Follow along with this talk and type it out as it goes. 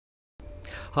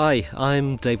Hi,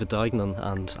 I'm David Duignan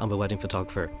and I'm a wedding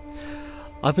photographer.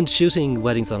 I've been shooting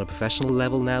weddings on a professional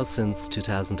level now since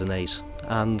 2008,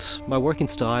 and my working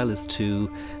style is to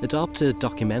adopt a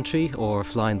documentary or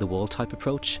fly-in-the-wall type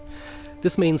approach.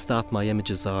 This means that my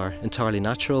images are entirely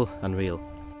natural and real.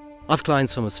 I've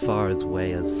clients from as far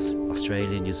away as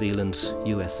Australia, New Zealand,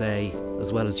 USA,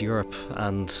 as well as Europe,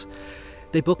 and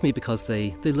they book me because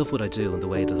they love what I do and the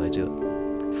way that I do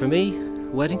it. For me,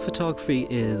 wedding photography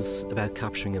is about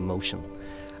capturing emotion,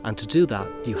 and to do that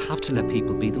you have to let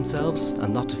people be themselves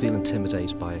and not to feel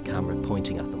intimidated by a camera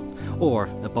pointing at them or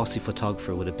a bossy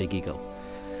photographer with a big ego.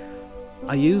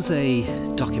 I use a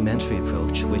documentary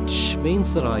approach, which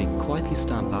means that I quietly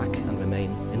stand back and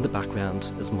remain in the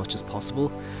background as much as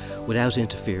possible without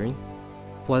interfering,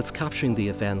 whilst capturing the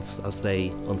events as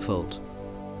they unfold.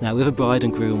 Now, if a bride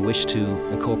and groom wish to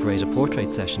incorporate a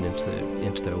portrait session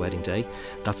into their wedding day,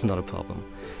 that's not a problem.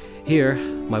 Here,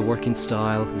 my working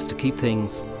style is to keep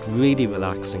things really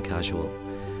relaxed and casual.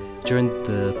 During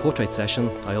the portrait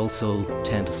session, I also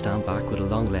tend to stand back with a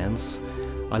long lens.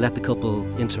 I let the couple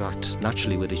interact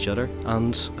naturally with each other,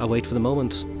 and I wait for the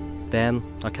moment. Then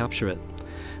I capture it.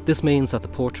 This means that the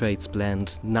portraits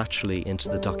blend naturally into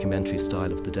the documentary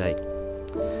style of the day.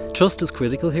 Trust is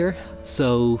critical here,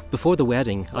 so before the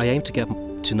wedding I aim to get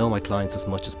to know my clients as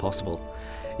much as possible.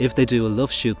 If they do a love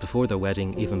shoot before their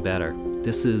wedding, even better.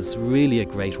 This is really a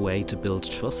great way to build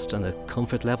trust and a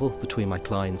comfort level between my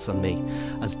clients and me,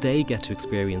 as they get to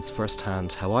experience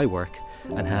firsthand how I work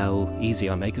and how easy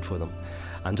I make it for them.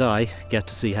 And I get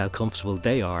to see how comfortable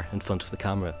they are in front of the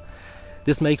camera.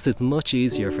 This makes it much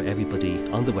easier for everybody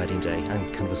on the wedding day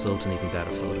and can result in even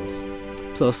better photos.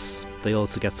 Plus, they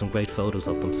also get some great photos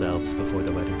of themselves before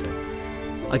their wedding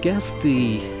day. I guess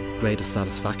the greatest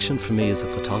satisfaction for me as a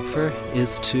photographer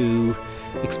is to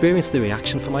experience the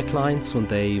reaction from my clients when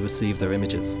they receive their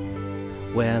images.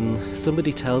 When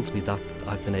somebody tells me that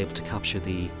I've been able to capture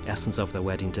the essence of their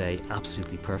wedding day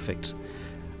absolutely perfect,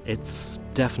 it's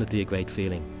definitely a great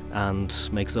feeling and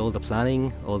makes all the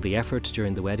planning, all the effort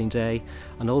during the wedding day,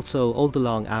 and also all the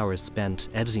long hours spent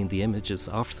editing the images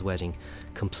after the wedding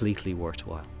completely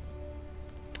worthwhile.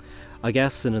 I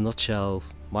guess in a nutshell,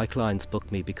 my clients book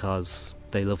me because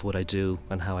they love what I do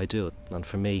and how I do it, and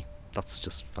for me, that's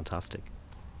just fantastic.